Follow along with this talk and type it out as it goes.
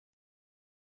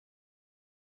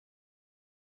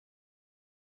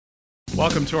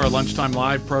Welcome to our Lunchtime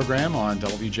Live program on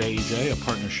WJEJ, a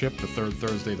partnership the third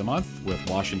Thursday of the month with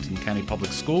Washington County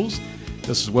Public Schools.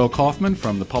 This is Will Kaufman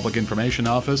from the Public Information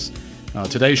Office.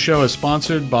 Today's show is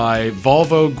sponsored by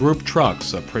Volvo Group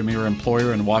Trucks, a premier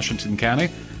employer in Washington County.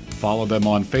 Follow them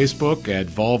on Facebook at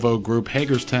Volvo Group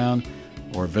Hagerstown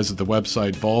or visit the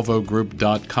website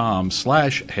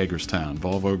volvogroup.com/Hagerstown,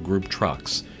 Volvo Group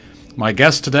Trucks. My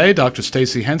guest today, Dr.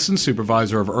 Stacy Henson,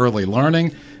 Supervisor of Early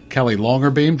Learning. Kelly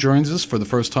Longerbeam joins us for the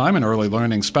first time, an early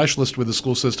learning specialist with the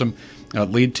school system,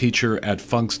 lead teacher at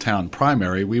Funkstown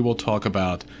Primary. We will talk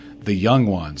about the young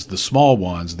ones, the small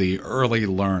ones, the early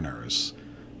learners.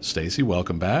 Stacy,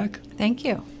 welcome back. Thank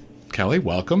you. Kelly,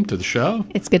 welcome to the show.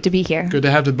 It's good to be here. Good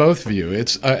to have the both of you.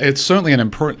 It's certainly an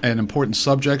important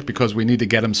subject because we need to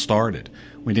get them started.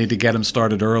 We need to get them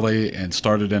started early and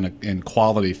started in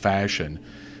quality fashion.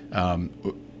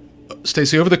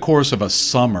 Stacy, over the course of a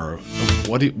summer,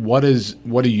 what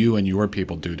do you and your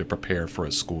people do to prepare for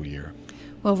a school year?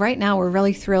 Well, right now we're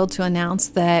really thrilled to announce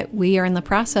that we are in the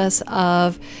process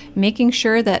of making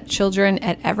sure that children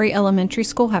at every elementary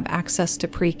school have access to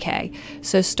pre-K.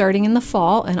 So starting in the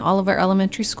fall in all of our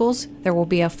elementary schools, there will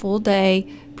be a full-day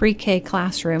pre-K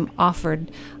classroom offered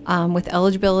with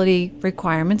eligibility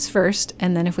requirements first,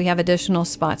 and then if we have additional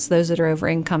spots, those that are over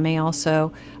income may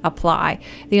also apply.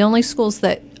 The only schools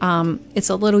that it's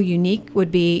a little unique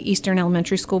would be Eastern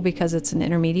Elementary School because it's an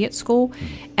intermediate school,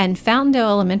 and Fountaindale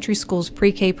Elementary School's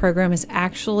pre-K program is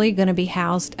actually going to be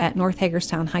housed at North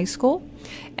Hagerstown High School.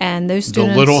 And those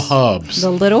students, the little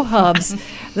hubs,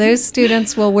 those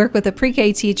students will work with a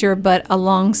pre-K teacher, but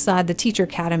alongside the teacher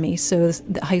academy. So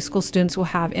the high school students will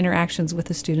have interactions with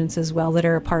the students as well that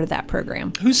are a part of that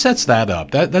program. Who sets that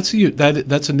up? That's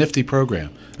a nifty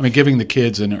program. I mean, giving the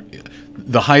kids and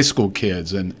the high school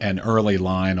kids an early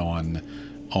line on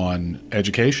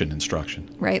education instruction.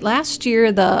 Right. Last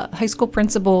year, the high school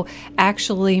principal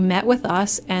actually met with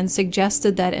us and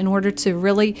suggested that in order to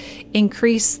really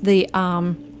increase the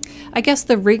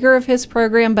the rigor of his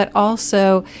program, but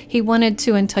also he wanted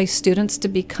to entice students to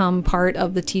become part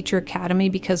of the teacher academy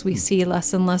because we see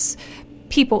less and less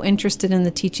people interested in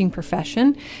the teaching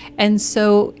profession. And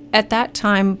so at that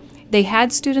time, they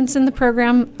had students in the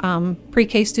program,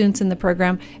 pre-K students in the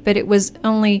program, but it was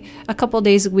only a couple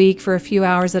days a week for a few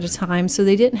hours at a time, so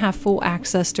they didn't have full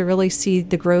access to really see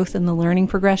the growth and the learning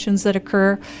progressions that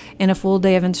occur in a full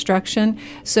day of instruction.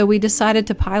 So we decided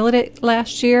to pilot it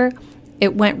last year.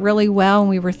 It went really well, and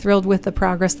we were thrilled with the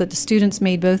progress that the students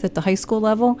made both at the high school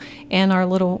level and our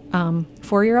little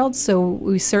 4-year-olds. So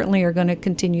we certainly are going to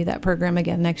continue that program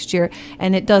again next year.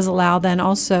 And it does allow then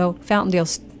also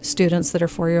Fountaindale students that are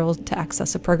 4-year-olds to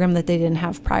access a program that they didn't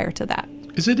have prior to that.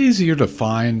 Is it easier to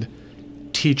find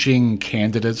teaching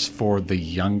candidates for the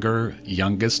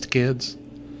youngest kids?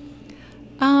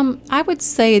 I would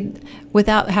say,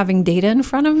 without having data in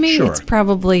front of me, Sure. It's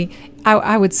probably,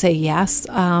 I would say yes.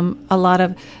 A lot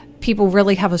of people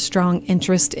really have a strong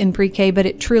interest in pre-K, but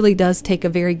it truly does take a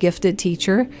very gifted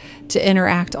teacher to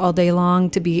interact all day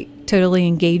long, to be totally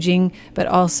engaging, but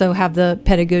also have the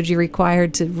pedagogy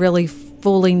required to really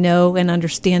fully know and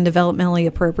understand developmentally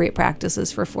appropriate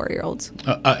practices for 4-year-olds.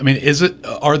 I mean,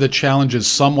 are the challenges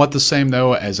somewhat the same,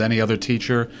 though, as any other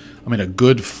teacher? I mean, a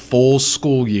good full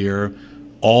school year,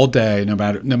 all day, no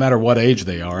matter what age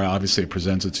they are, obviously it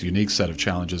presents its unique set of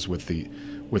challenges with the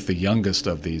youngest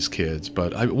of these kids.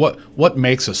 But what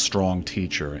makes a strong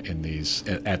teacher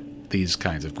at these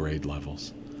kinds of grade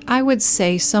levels? I would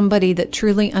say somebody that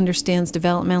truly understands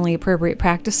developmentally appropriate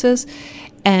practices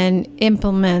and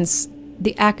implements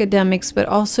the academics, but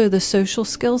also the social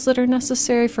skills that are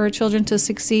necessary for our children to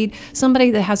succeed.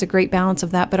 Somebody that has a great balance of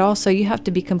that, but also you have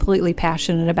to be completely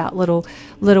passionate about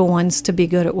little ones to be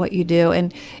good at what you do.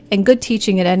 And good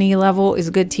teaching at any level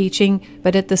is good teaching,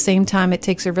 but at the same time, it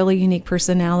takes a really unique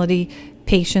personality,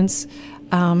 patience,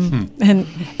 and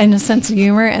a sense of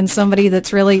humor, and somebody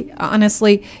that's really,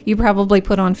 honestly, you probably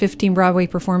put on 15 Broadway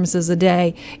performances a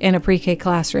day in a pre-K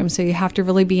classroom, so you have to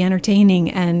really be entertaining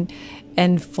and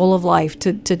full of life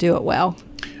to do it well.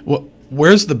 Well,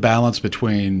 where's the balance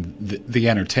between the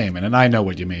entertainment, and I know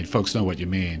what you mean, folks know what you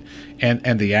mean,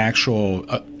 and the actual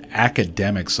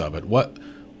academics of it? What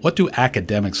do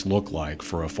academics look like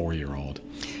for a 4-year-old?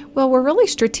 Well, we're really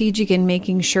strategic in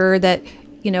making sure that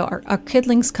our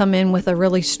kidlings come in with a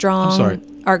really strong. I'm sorry.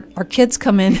 Our kids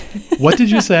come in. What did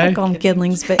you say? I call them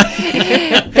kidlings, but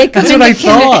they come That's in. what I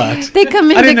thought. They come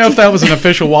in. I didn't know if that was an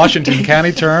official Washington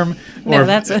County term, or No,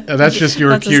 that's just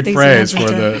your cute phrase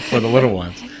for the little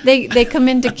ones. They come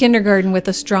into kindergarten with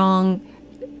a strong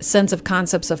sense of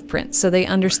concepts of print, so they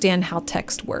understand how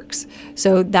text works.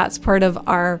 So that's part of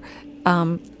our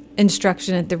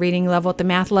instruction at the reading level. At the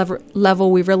math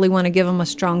level, we really want to give them a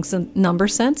strong number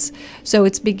sense. So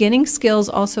it's beginning skills,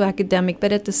 also academic,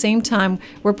 but at the same time,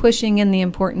 we're pushing in the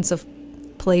importance of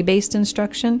play-based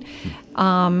instruction.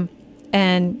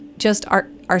 And just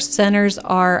our centers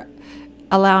are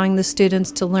allowing the students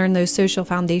to learn those social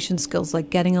foundation skills like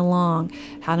getting along,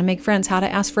 how to make friends, how to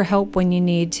ask for help when you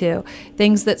need to.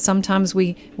 Things that sometimes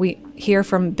we hear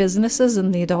from businesses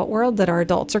in the adult world that our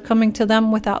adults are coming to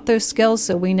them without those skills.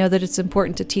 So we know that it's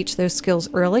important to teach those skills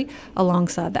early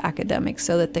alongside the academics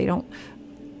so that they don't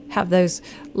have those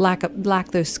lack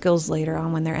those skills later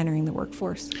on when they're entering the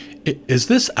workforce. Is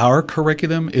this our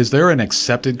curriculum? Is there an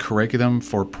accepted curriculum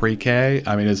for pre-K?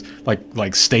 I mean, is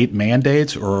like state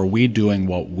mandates, or are we doing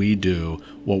what we do,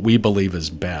 what we believe is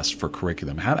best for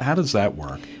curriculum? How does that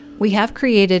work? We have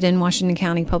created in Washington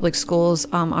County Public Schools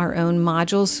our own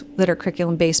modules that are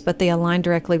curriculum-based, but they align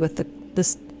directly with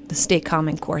the state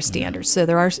Common Core standards. So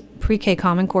there are pre-K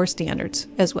Common Core standards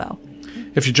as well.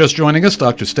 If you're just joining us,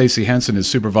 Dr. Stacy Henson is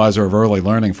Supervisor of Early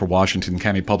Learning for Washington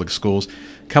County Public Schools.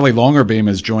 Kelly Longerbeam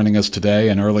is joining us today,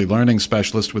 an Early Learning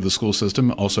Specialist with the school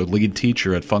system, also lead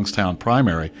teacher at Funkstown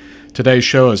Primary. Today's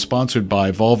show is sponsored by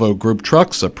Volvo Group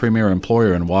Trucks, a premier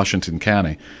employer in Washington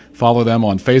County. Follow them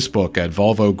on Facebook at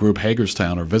Volvo Group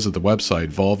Hagerstown or visit the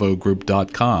website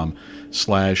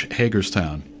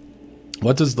volvogroup.com/Hagerstown.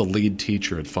 What does the lead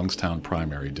teacher at Funkstown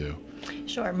Primary do?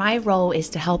 Sure. My role is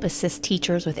to help assist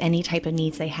teachers with any type of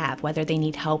needs they have, whether they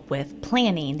need help with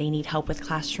planning, they need help with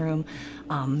classroom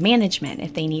management,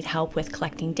 if they need help with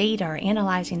collecting data or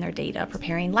analyzing their data,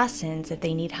 preparing lessons, if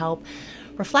they need help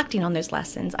reflecting on those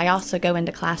lessons. I also go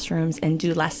into classrooms and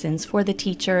do lessons for the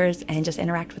teachers and just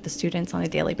interact with the students on a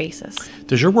daily basis.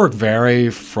 Does your work vary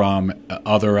from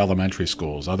other elementary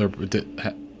schools?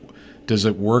 Does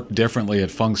it work differently at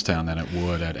Funkstown than it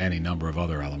would at any number of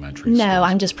other elementary schools? No,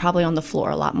 I'm just probably on the floor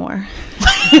a lot more.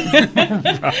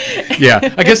 Yeah,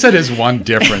 I guess that is one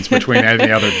difference between any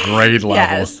other grade level.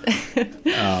 Yes.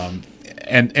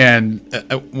 And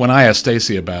when I asked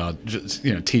Stacy about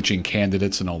teaching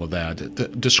candidates and all of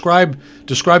that, describe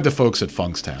the folks at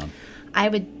Funkstown.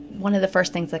 One of the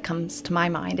first things that comes to my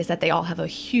mind is that they all have a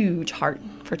huge heart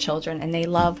for children, and they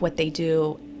love what they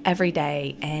do every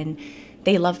day, and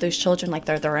they love those children like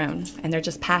they're their own, and they're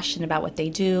just passionate about what they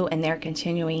do, and they're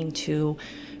continuing to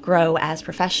grow as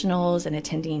professionals and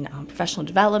attending professional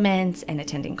developments and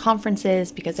attending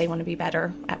conferences because they want to be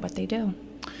better at what they do.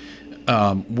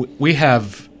 We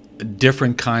have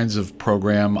different kinds of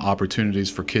program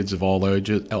opportunities for kids of all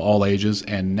ages,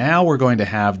 and now we're going to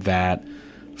have that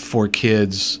for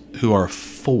kids who are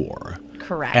 4.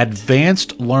 Correct.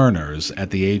 Advanced learners at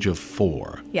the age of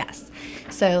 4. Yes.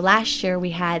 So last year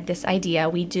we had this idea.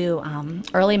 We do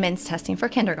early men's testing for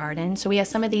kindergarten. So we have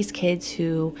some of these kids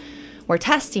who were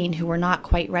testing who were not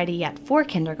quite ready yet for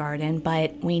kindergarten,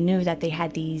 but we knew that they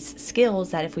had these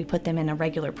skills that if we put them in a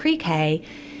regular pre-K,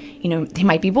 they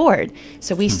might be bored.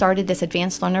 So we started this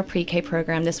advanced learner pre-K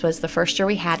program. This was the first year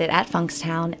we had it at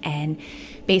Funkstown, and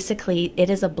basically it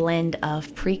is a blend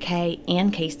of pre-K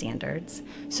and K standards.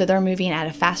 So they're moving at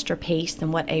a faster pace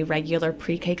than what a regular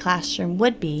pre-K classroom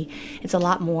would be. It's a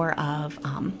lot more of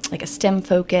like a STEM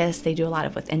focus. They do a lot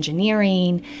of with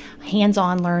engineering,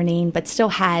 hands-on learning, but still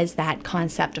has that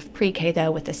concept of pre-K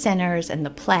though with the centers and the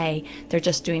play. They're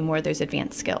just doing more of those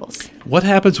advanced skills. What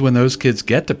happens when those kids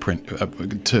get to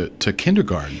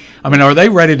kindergarten? I mean, are they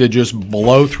ready to just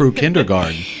blow through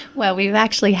kindergarten? Well, we've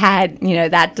actually had,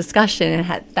 that discussion,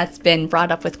 and that's been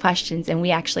brought up with questions, and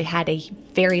we actually had a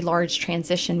very large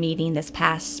transition meeting this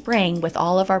past spring with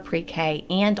all of our pre-K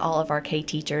and all of our K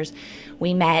teachers.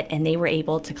 We met, and they were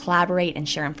able to collaborate and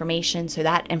share information, so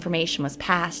that information was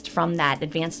passed from that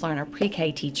advanced learner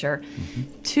pre-K teacher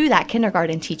to that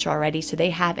kindergarten teacher already, so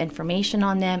they have information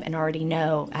on them and already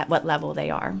know at what level they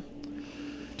are.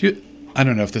 I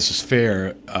don't know if this is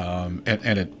fair,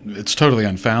 and it's totally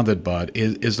unfounded, but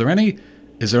is there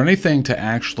anything to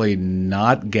actually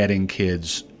not getting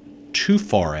kids too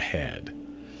far ahead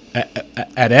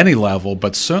at any level,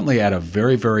 but certainly at a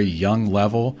very, very young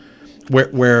level,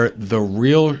 where the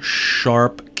real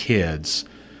sharp kids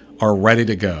are ready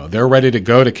to go? They're ready to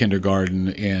go to kindergarten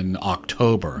in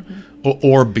October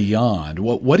or beyond.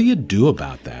 What do you do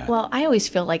about that? Well, I always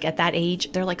feel like at that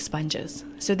age, they're like sponges.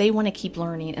 So they want to keep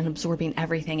learning and absorbing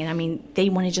everything. And I mean, they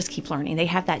want to just keep learning. They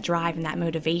have that drive and that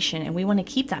motivation, and we want to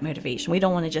keep that motivation. We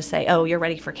don't want to just say, oh, you're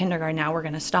ready for kindergarten, now we're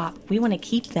going to stop. We want to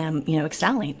keep them,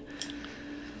 excelling.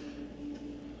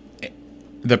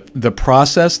 The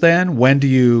process then, when do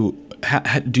you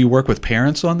Do you work with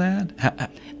parents on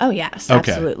that? Oh, yes,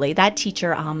 Okay. absolutely. That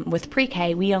teacher, with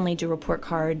pre-K, we only do report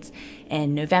cards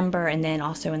in November and then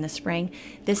also in the spring.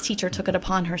 This teacher took it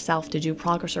upon herself to do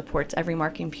progress reports every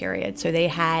marking period. So they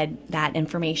had that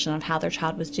information of how their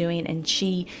child was doing, and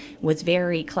she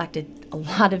collected a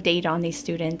lot of data on these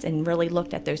students and really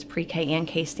looked at those pre-K and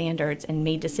K standards and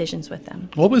made decisions with them.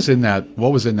 What was in that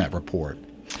report?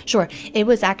 Sure. It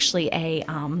was actually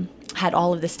had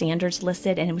all of the standards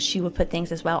listed, and she would put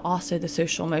things as well. Also, the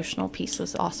social emotional piece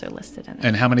was also listed in it.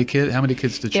 And how many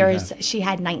kids did she have? She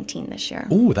had 19 this year.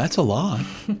 Ooh, that's a lot.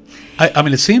 I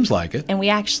mean, it seems like it. And we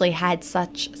actually had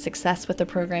such success with the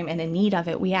program and in need of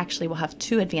it, we actually will have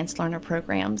 2 advanced learner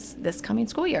programs this coming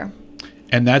school year.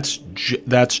 And that's just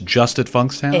at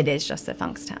Funkstown? It is just at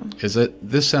Funkstown. Is it?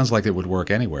 This sounds like it would work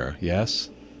anywhere, yes?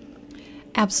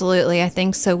 Absolutely, I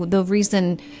think so. The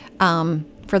reason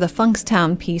for the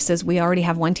Funkstown piece is we already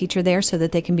have one teacher there so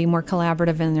that they can be more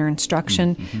collaborative in their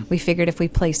instruction. Mm-hmm. We figured if we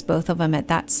place both of them at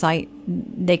that site,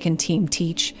 they can team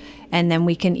teach, and then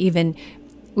we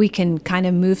can kind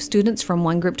of move students from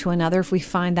one group to another if we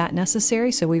find that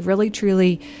necessary. So we really,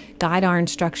 truly guide our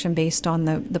instruction based on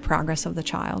the progress of the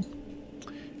child.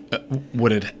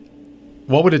 What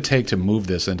would it take to move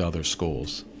this into other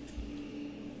schools?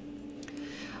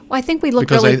 Well, I think we look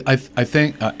because really... I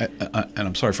think, and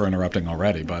I'm sorry for interrupting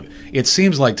already, but it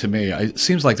seems like to me,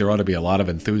 there ought to be a lot of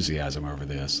enthusiasm over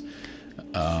this.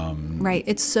 Right.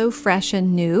 It's so fresh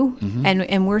and new, mm-hmm.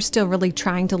 and we're still really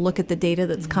trying to look at the data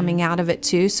that's mm-hmm. coming out of it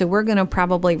too. So we're going to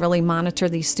probably really monitor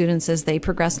these students as they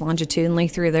progress longitudinally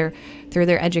through their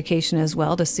education as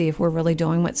well to see if we're really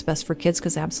doing what's best for kids,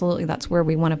 because absolutely that's where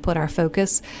we want to put our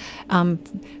focus.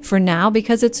 For now,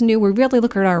 because it's new, we really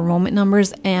look at our enrollment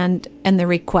numbers and the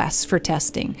requests for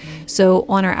testing. Mm-hmm. So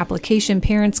on our application,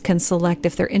 parents can select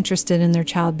if they're interested in their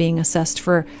child being assessed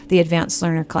for the advanced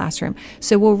learner classroom.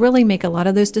 So we'll really make a lot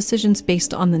of those decisions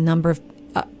based on the number of,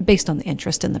 based on the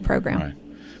interest in the program. Right.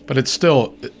 But it's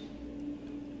still,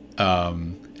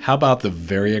 how about the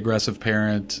very aggressive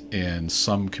parent in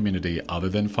some community other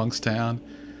than Funkstown?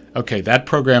 Okay, that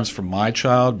program's for my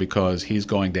child because she's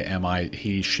going to MIT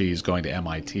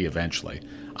eventually.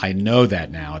 I know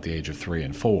that now at the age of 3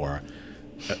 and 4.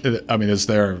 I mean, is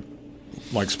there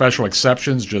like special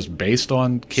exceptions just based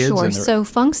on kids? Sure. So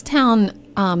Funkstown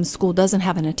school doesn't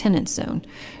have an attendance zone.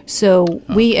 So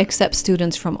we accept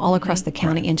students from all across the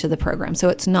county into the program. So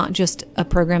it's not just a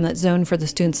program that's zoned for the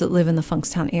students that live in the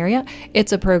Funkstown area.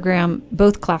 It's a program,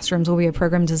 both classrooms will be a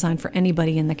program designed for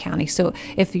anybody in the county. So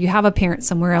if you have a parent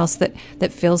somewhere else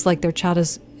that feels like their child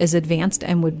is advanced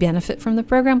and would benefit from the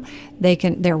program,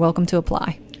 they're welcome to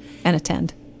apply and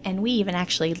attend. And we even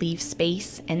actually leave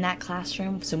space in that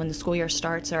classroom. So when the school year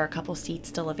starts, there are a couple seats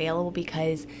still available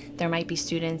because there might be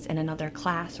students in another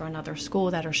class or another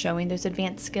school that are showing those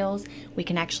advanced skills. We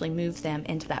can actually move them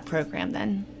into that program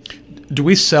then. Do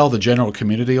we sell the general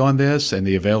community on this and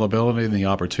the availability and the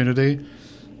opportunity?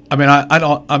 I mean,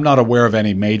 I'm not aware of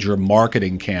any major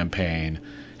marketing campaign.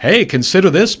 Hey,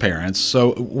 consider this, parents.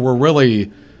 So we're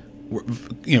really,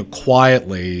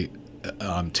 quietly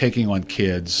taking on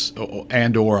kids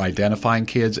and or identifying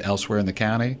kids elsewhere in the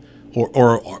county,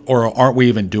 or aren't we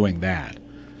even doing that?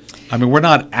 I mean, we're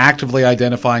not actively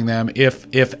identifying them. If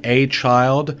a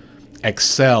child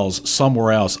excels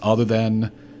somewhere else other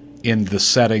than in the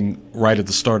setting right at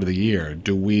the start of the year,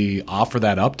 do we offer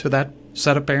that up to that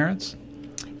set of parents?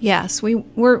 Yes,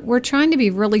 we're trying to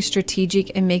be really strategic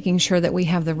in making sure that we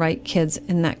have the right kids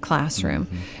in that classroom.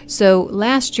 Mm-hmm. So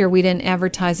last year we didn't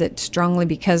advertise it strongly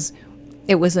because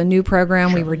it was a new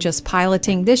program. Sure. We were just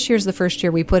piloting. This year's the first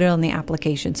year we put it on the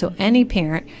application. So any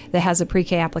parent that has a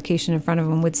pre-K application in front of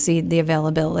them would see the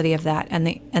availability of that and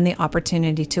the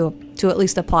opportunity to at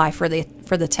least apply for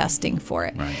the testing for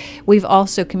it. Right. We've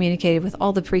also communicated with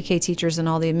all the pre-K teachers and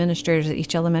all the administrators at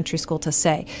each elementary school to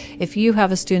say, if you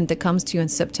have a student that comes to you in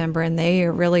September and they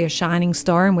are really a shining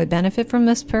star and would benefit from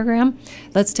this program,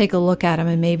 let's take a look at them,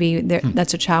 and maybe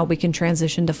that's a child we can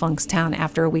transition to Funkstown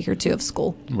after a week or two of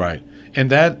school. Right. And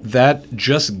that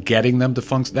just getting them to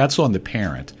Funkstown, that's on the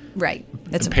parent. Right.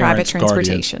 It's a private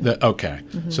transportation. Okay.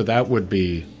 Mm-hmm. So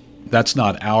that's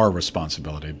not our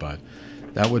responsibility, but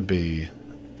that would be,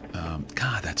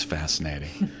 God, that's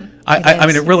fascinating. I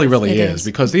mean, it really is,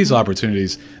 because these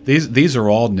opportunities, these are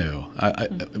all new,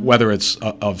 whether it's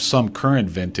of some current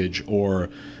vintage or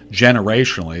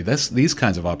generationally. These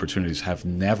kinds of opportunities have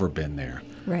never been there.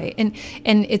 Right. And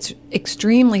it's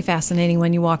extremely fascinating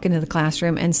when you walk into the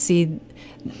classroom and see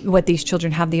what these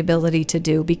children have the ability to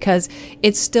do, because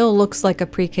it still looks like a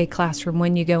pre-K classroom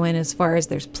when you go in, as far as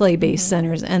there's play-based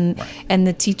centers and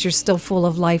the teacher's still full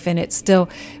of life, and it's still,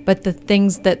 but the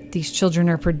things that these children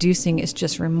are producing is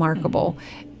just remarkable,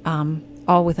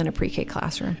 all within a pre-K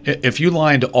classroom. If you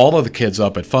lined all of the kids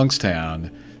up at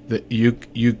Funkstown, that you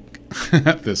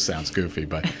this sounds goofy,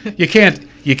 but you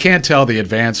can't tell the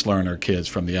advanced learner kids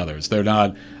from the others. They're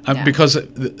not because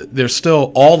they're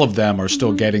still, all of them are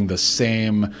still getting the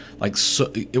same, like,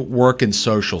 work in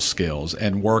social skills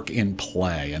and work in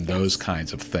play and those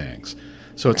kinds of things.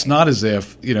 So it's not as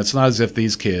if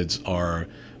these kids are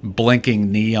blinking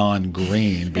neon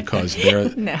green because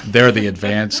they're the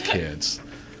advanced kids.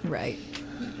 Right.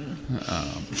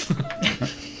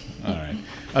 All right.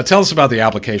 Tell us about the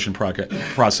application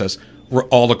process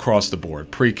all across the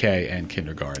board, pre-K and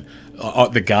kindergarten.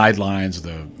 The guidelines,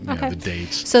 the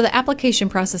dates. So the application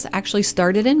process actually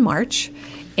started in March,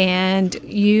 and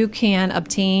you can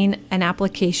obtain an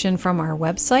application from our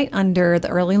website under the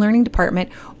Early Learning Department,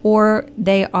 or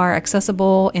they are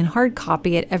accessible in hard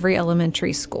copy at every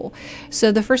elementary school.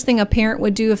 So the first thing a parent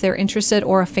would do if they're interested,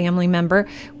 or a family member,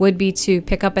 would be to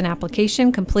pick up an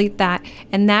application, complete that,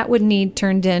 and that would need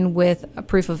turned in with a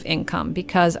proof of income,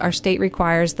 because our state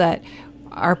requires that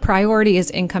our priority is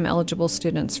income eligible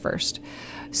students first.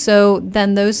 So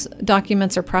then those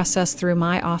documents are processed through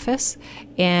my office,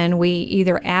 and we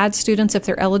either add students if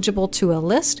they're eligible to a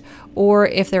list, or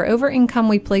if they're over income,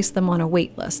 we place them on a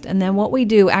wait list. And then what we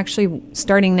do, actually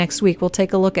starting next week, we'll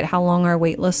take a look at how long our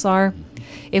wait lists are.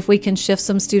 If we can shift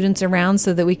some students around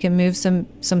so that we can move some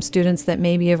students that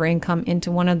may be over income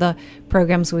into one of the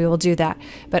programs, we will do that.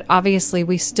 But obviously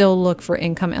we still look for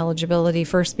income eligibility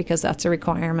first, because that's a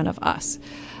requirement of us.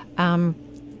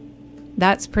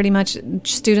 That's pretty much,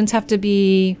 students have to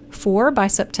be 4 by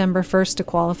September 1st to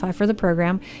qualify for the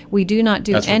program. We do not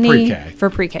do any for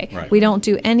pre-K. Right. We don't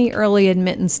do any early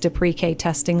admittance to pre-K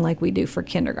testing like we do for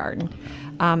kindergarten.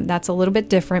 That's a little bit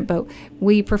different, but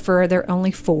we prefer they're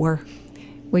only 4.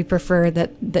 We prefer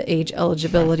that the age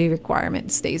eligibility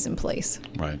requirement stays in place.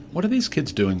 Right. What are these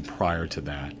kids doing prior to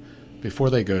that, before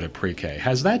they go to pre-K?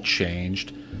 Has that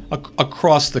changed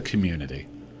across the community?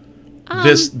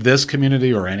 This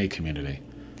community or any community?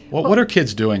 What are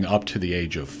kids doing up to the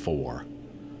age of 4?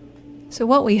 So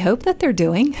what we hope that they're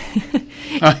doing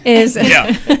is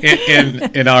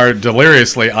in our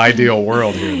deliriously ideal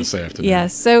world here this afternoon.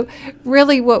 Yes. So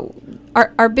really what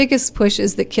our biggest push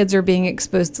is that kids are being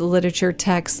exposed to literature,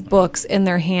 texts, books in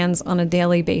their hands on a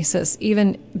daily basis,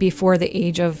 even before the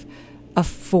age of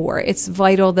 4. It's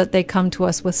vital that they come to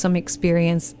us with some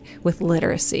experience with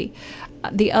literacy.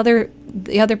 The other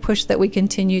push that we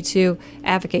continue to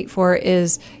advocate for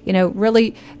is,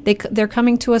 really they're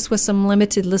coming to us with some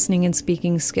limited listening and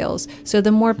speaking skills. So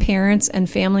the more parents and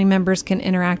family members can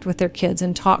interact with their kids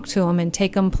and talk to them and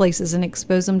take them places and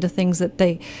expose them to things that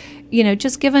they,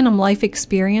 just giving them life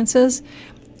experiences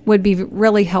would be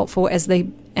really helpful as they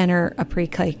enter a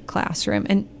pre-K classroom.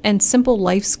 And simple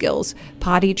life skills,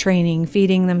 potty training,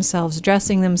 feeding themselves,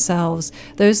 dressing themselves,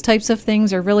 those types of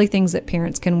things are really things that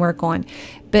parents can work on.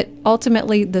 But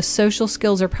ultimately, the social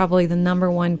skills are probably the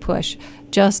number one push.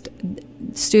 Just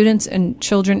students and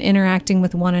children interacting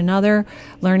with one another,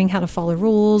 learning how to follow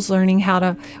rules, learning how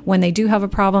to, when they do have a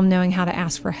problem, knowing how to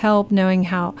ask for help, knowing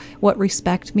what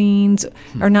respect means,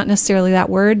 or not necessarily that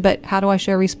word, but how do I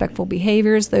show respectful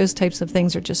behaviors? Those types of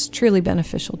things are just truly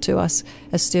beneficial to us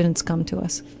as students come to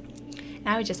us. And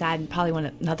I would just add,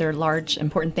 probably another large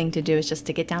important thing to do is just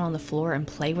to get down on the floor and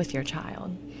play with your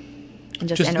child. And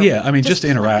just interact. Yes. I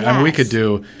mean, we could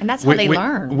do, and that's how they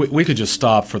learn. We could just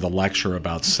stop for the lecture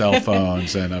about cell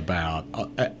phones and about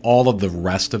all of the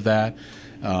rest of that,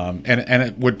 and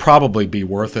it would probably be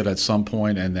worth it at some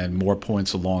point, and then more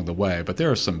points along the way. But there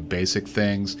are some basic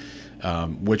things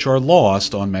which are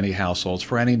lost on many households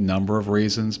for any number of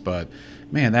reasons. But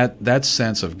man, that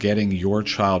sense of getting your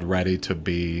child ready to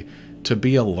be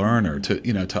a learner,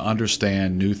 to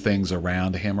understand new things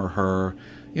around him or her.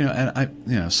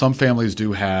 Some families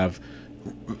do have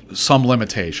some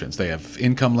limitations. They have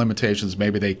income limitations.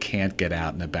 Maybe they can't get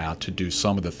out and about to do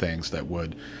some of the things that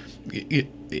would,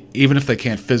 even if they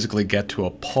can't physically get to a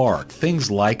park,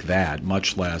 things like that,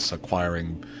 much less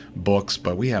acquiring books.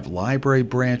 But we have library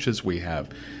branches. We have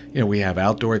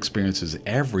outdoor experiences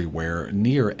everywhere,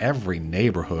 near every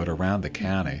neighborhood around the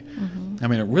county. Mm-hmm. I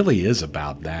mean, it really is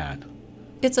about that.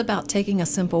 It's about taking a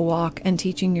simple walk and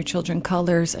teaching your children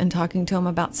colors and talking to them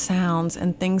about sounds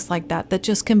and things like that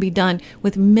just can be done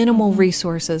with minimal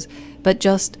resources, but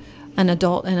just an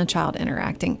adult and a child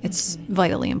interacting. It's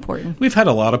vitally important. We've had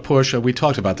a lot of push. We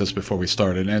talked about this before we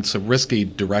started, and it's a risky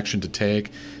direction to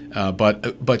take.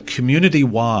 But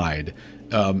community-wide,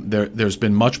 there's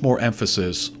been much more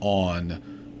emphasis on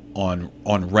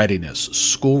readiness,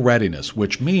 school readiness,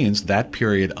 which means that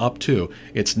period up to.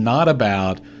 It's not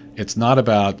about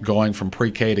going from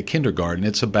pre-K to kindergarten.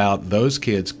 It's about those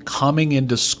kids coming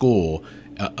into school,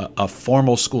 a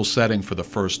formal school setting for the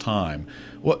first time.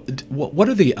 What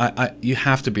are the? You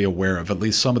have to be aware of at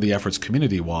least some of the efforts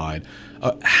community-wide.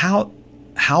 How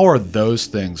are those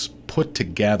things put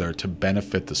together to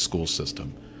benefit the school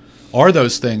system? Are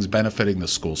those things benefiting the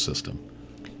school system?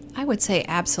 I would say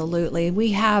absolutely.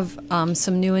 We have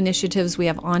some new initiatives. We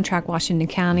have On Track Washington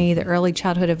County, the Early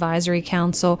Childhood Advisory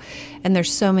Council, and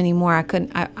there's so many more.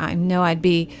 I know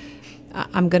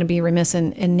I'm going to be remiss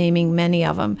in naming many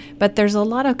of them, but there's a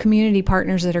lot of community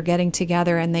partners that are getting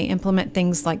together, and they implement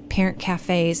things like parent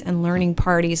cafes and learning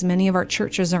parties. Many of our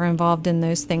churches are involved in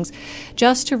those things,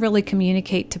 just to really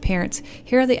communicate to parents,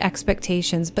 here are the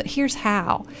expectations, but here's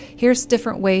how. Here's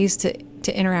different ways to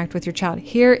interact with your child.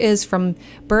 Here is from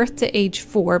birth to age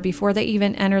 4, before they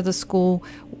even enter the school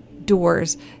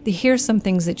doors. Here's some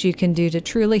things that you can do to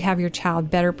truly have your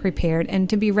child better prepared and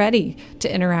to be ready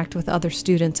to interact with other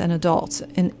students and adults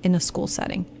in a school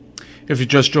setting. If you're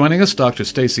just joining us, Dr.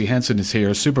 Stacy Henson is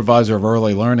here, Supervisor of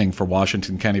Early Learning for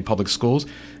Washington County Public Schools.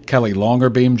 Kelly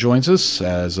Longerbeam joins us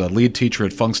as a lead teacher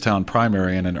at Funkstown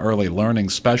Primary and an early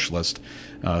learning specialist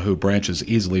who branches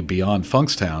easily beyond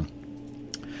Funkstown.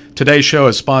 Today's show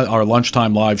is our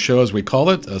Lunchtime Live show, as we call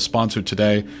it, sponsored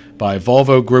today by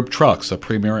Volvo Group Trucks, a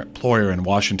premier employer in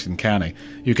Washington County.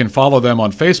 You can follow them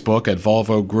on Facebook at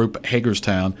Volvo Group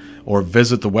Hagerstown or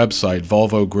visit the website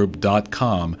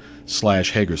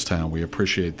volvogroup.com/Hagerstown. We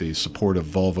appreciate the support of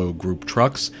Volvo Group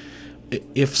Trucks.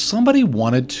 If somebody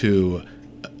wanted to,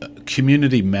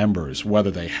 community members, whether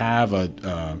they have a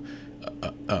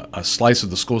slice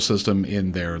of the school system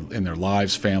in their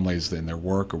lives, families, in their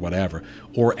work, or whatever,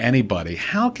 or anybody,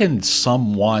 how can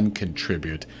someone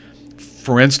contribute,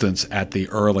 for instance, at the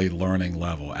early learning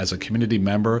level, as a community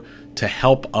member, to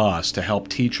help us, to help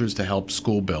teachers, to help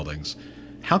school buildings?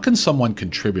 How can someone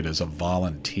contribute as a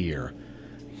volunteer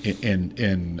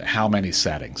in how many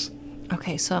settings?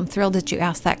 Okay, so I'm thrilled that you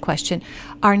asked that question.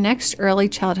 Our next Early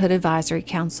Childhood Advisory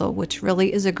Council, which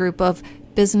really is a group of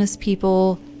business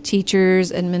people,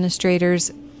 teachers,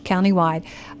 administrators, countywide,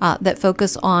 that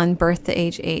focus on birth to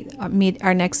age 8.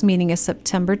 Our next meeting is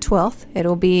September 12th.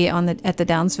 It'll be at the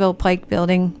Downsville Pike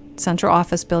Building, Central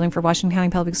Office Building for Washington County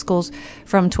Public Schools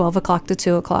from 12 o'clock to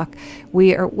 2 o'clock.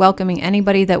 We are welcoming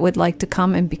anybody that would like to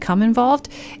come and become involved,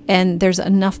 and there's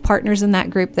enough partners in that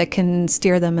group that can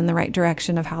steer them in the right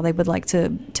direction of how they would like to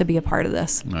be a part of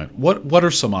this. Right. What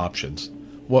are some options?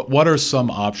 What are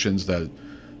some options that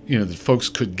that folks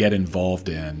could get involved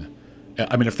in?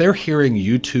 I mean, if they're hearing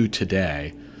you two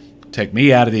today, take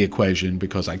me out of the equation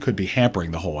because I could be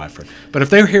hampering the whole effort. But if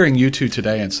they're hearing you two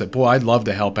today and say, boy, I'd love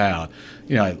to help out.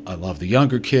 I love the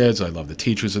younger kids. I love the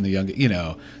teachers in the younger,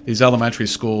 these elementary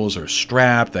schools are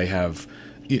strapped. They have,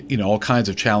 all kinds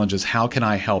of challenges. How can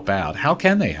I help out? How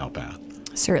can they help out?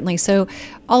 Certainly. So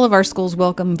all of our schools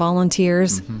welcome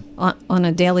volunteers on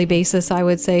a daily basis, I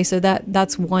would say. So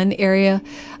that's one area.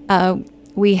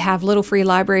 We have little free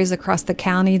libraries across the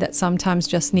county that sometimes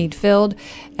just need filled,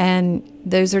 and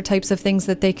those are types of things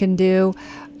that they can do.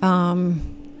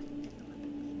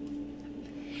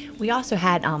 We also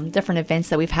had different events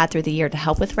that we've had through the year to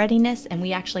help with readiness, and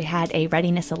we actually had a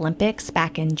Readiness Olympics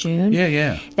back in June.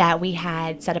 Yeah. That we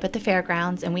had set up at the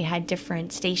fairgrounds, and we had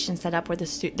different stations set up where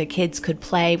the kids could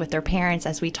play with their parents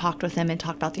as we talked with them and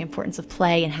talked about the importance of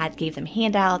play and gave them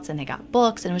handouts, and they got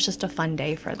books, and it was just a fun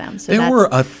day for them. So there were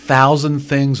 1,000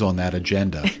 things on that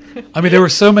agenda. I mean, there were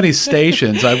so many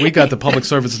stations. We got the public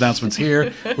service announcements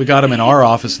here. We got them in our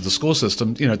office at the school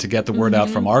system, to get the word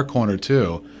out from our corner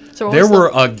too. So there were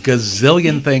a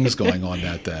gazillion things going on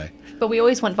that day. But we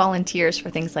always want volunteers for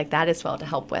things like that as well to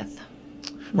help with.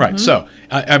 Right. So,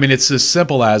 I mean, it's as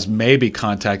simple as maybe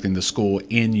contacting the school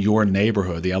in your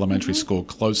neighborhood, the elementary school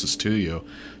closest to you,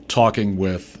 talking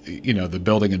with, the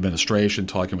building administration,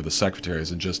 talking with the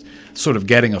secretaries, and just sort of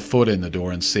getting a foot in the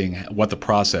door and seeing what the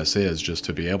process is just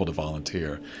to be able to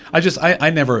volunteer.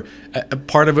 I never,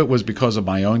 part of it was because of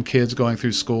my own kids going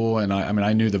through school, and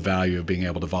I knew the value of being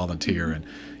able to volunteer and,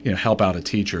 help out a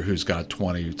teacher who's got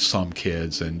 20-some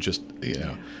kids and just,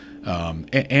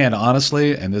 and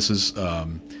honestly, and this is,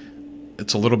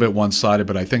 it's a little bit one-sided,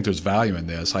 but I think there's value in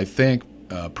this. I think,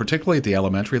 particularly at the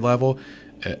elementary level,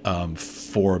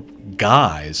 for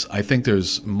guys, I think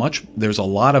there's a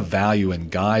lot of value in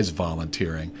guys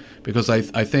volunteering, because I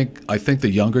think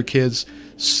the younger kids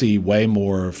see way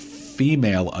more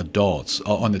female adults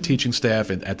on the teaching staff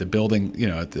and at the building,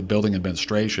 at the building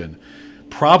administration,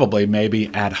 probably maybe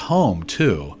at home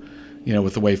too,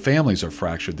 with the way families are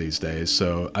fractured these days.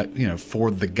 So, for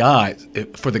the guys,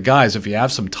 if you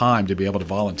have some time to be able to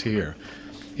volunteer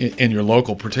in your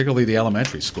local, particularly the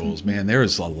elementary schools, man, there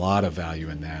is a lot of value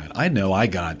in that. I know I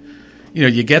got,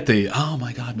 you get the, oh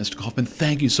my God, Mr. Kaufman,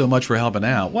 thank you so much for helping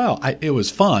out. Well, it was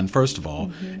fun, first of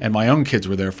all, and my own kids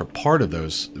were there for part of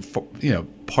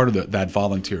that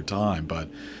volunteer time. But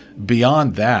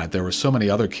beyond that, there were so many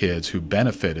other kids who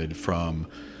benefited from,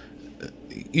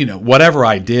 whatever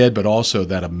I did, but also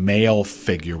that a male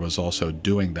figure was also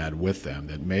doing that with them.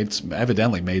 That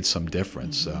evidently made some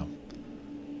difference. So.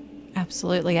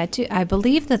 Absolutely. I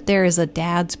believe that there is a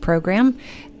dad's program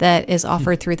that is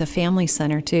offered through the Family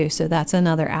Center too. So that's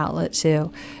another outlet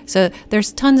too. So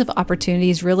there's tons of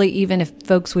opportunities, really. Even if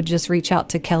folks would just reach out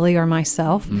to Kelly or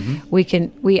myself,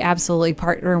 we absolutely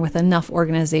partner with enough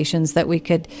organizations that we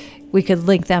could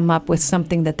link them up with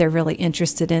something that they're really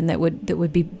interested in that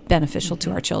would be beneficial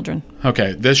to our children.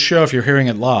 Okay. This show, if you're hearing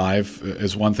it live,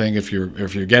 is one thing. If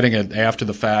you're getting it after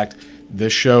the fact,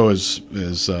 this show is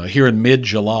here in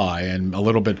mid-July and a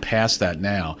little bit past that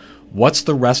now. What's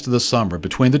the rest of the summer,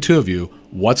 between the two of you,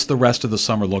 what's the rest of the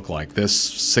summer look like, this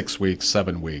 6 weeks,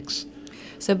 7 weeks?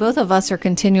 So both of us are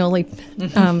continually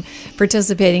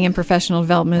participating in professional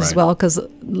development as well, because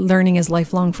learning is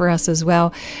lifelong for us as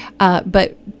well.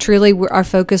 But truly, our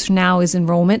focus now is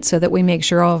enrollment, so that we make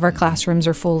sure all of our classrooms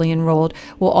are fully enrolled.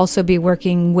 We'll also be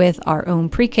working with our own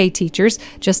pre-K teachers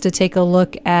just to take a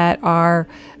look at our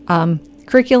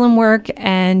curriculum work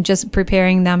and just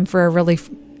preparing them for a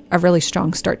really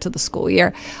strong start to the school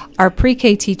year. Our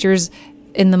pre-K teachers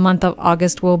in the month of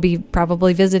August will be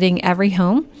probably visiting every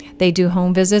home. They do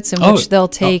home visits in which they'll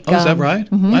take... is that right?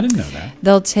 I didn't know that.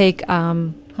 They'll take,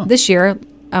 this year,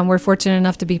 we're fortunate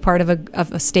enough to be part of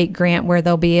a state grant where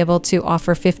they'll be able to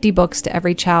offer 50 books to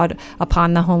every child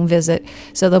upon the home visit.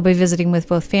 So they'll be visiting with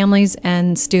both families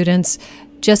and students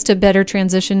just to better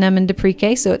transition them into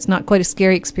pre-K, so it's not quite a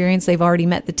scary experience. They've already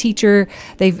met the teacher.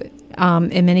 They've,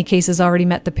 in many cases, already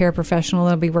met the paraprofessional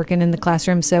that'll be working in the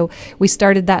classroom. So we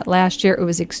started that last year. It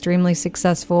was extremely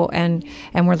successful, and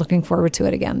we're looking forward to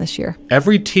it again this year.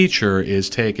 Every teacher is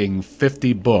taking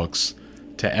 50 books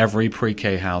to every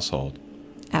pre-K household.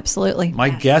 Absolutely. My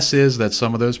guess is that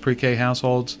some of those pre-K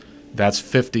households, that's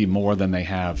 50 more than they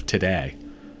have today.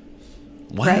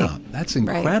 Wow, that's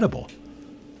incredible. Right.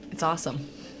 It's awesome.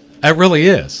 It really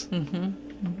is.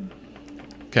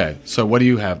 Okay, so what do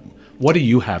you have? What do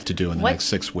you have to do in the next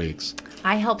 6 weeks?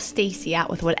 I help Stacy out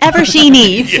with whatever she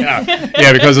needs.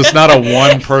 Yeah, because it's not a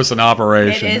one-person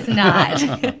operation. It is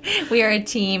not. We are a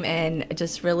team, and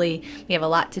just really, we have a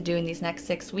lot to do in these next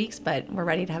 6 weeks, but we're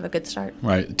ready to have a good start.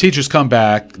 Right. Teachers come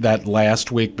back that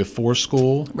last week before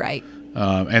school. Right.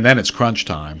 And then it's crunch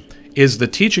time. Is the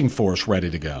teaching force ready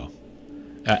to go?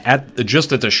 At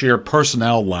the sheer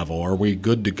personnel level, are we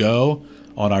good to go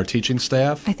on our teaching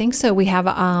staff? I think so. We have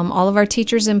all of our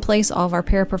teachers in place, all of our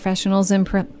paraprofessionals in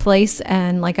place,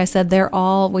 and like I said,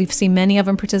 we've seen many of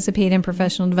them participate in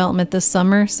professional development this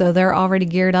summer, so they're already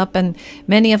geared up, and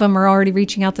many of them are already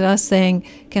reaching out to us saying,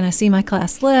 can I see my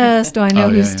class list? Do I know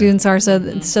who students are? So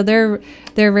they're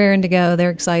raring to go. They're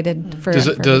excited for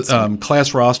Does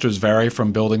class rosters vary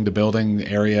from building to building,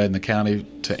 area in the county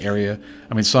to area?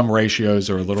 I mean, some ratios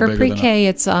are a little bigger. For pre-K,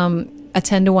 it's a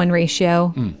 10-to-1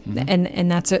 ratio, and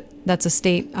that's a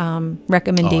state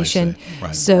recommendation.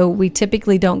 Right. So we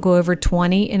typically don't go over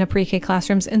 20 in a pre-K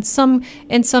classrooms. In some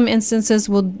instances,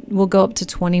 we'll go up to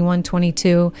 21,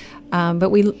 22. But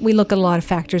we look at a lot of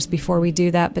factors before we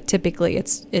do that. But typically,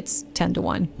 it's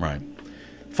 10-to-1. Right.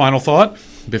 Final thought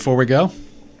before we go.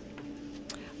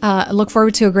 I look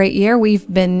forward to a great year.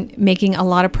 We've been making a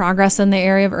lot of progress in the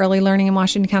area of early learning in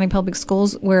Washington County Public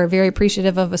Schools. We're very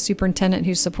appreciative of a superintendent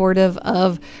who's supportive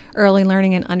of early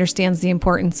learning and understands the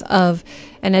importance of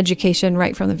an education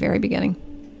right from the very beginning.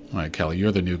 All right, Kelly,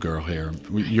 you're the new girl here.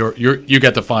 You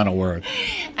get the final word.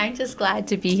 I'm just glad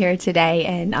to be here today,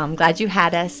 and I'm glad you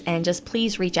had us. And just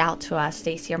please reach out to us,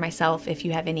 Stacy or myself, if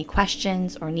you have any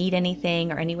questions or need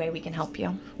anything or any way we can help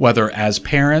you. Whether as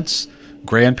parents,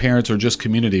 grandparents, or just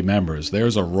community members,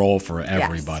 there's a role for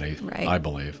everybody, I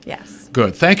believe. Yes.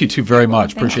 Good. Thank you two very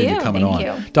much. Appreciate you coming on.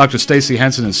 You. Dr. Stacy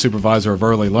Henson is Supervisor of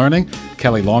Early Learning,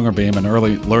 Kelly Longerbeam, an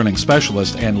Early Learning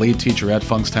Specialist and Lead Teacher at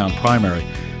Funkstown Primary.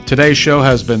 Today's show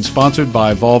has been sponsored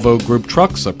by Volvo Group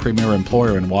Trucks, a premier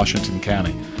employer in Washington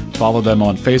County. Follow them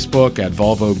on Facebook at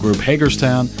Volvo Group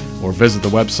Hagerstown or visit the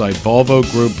website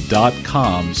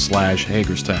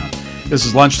volvogroup.com/Hagerstown. This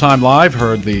is Lunchtime Live,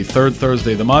 heard the third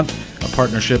Thursday of the month, a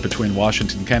partnership between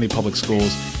Washington County Public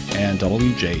Schools and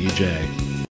WJEJ.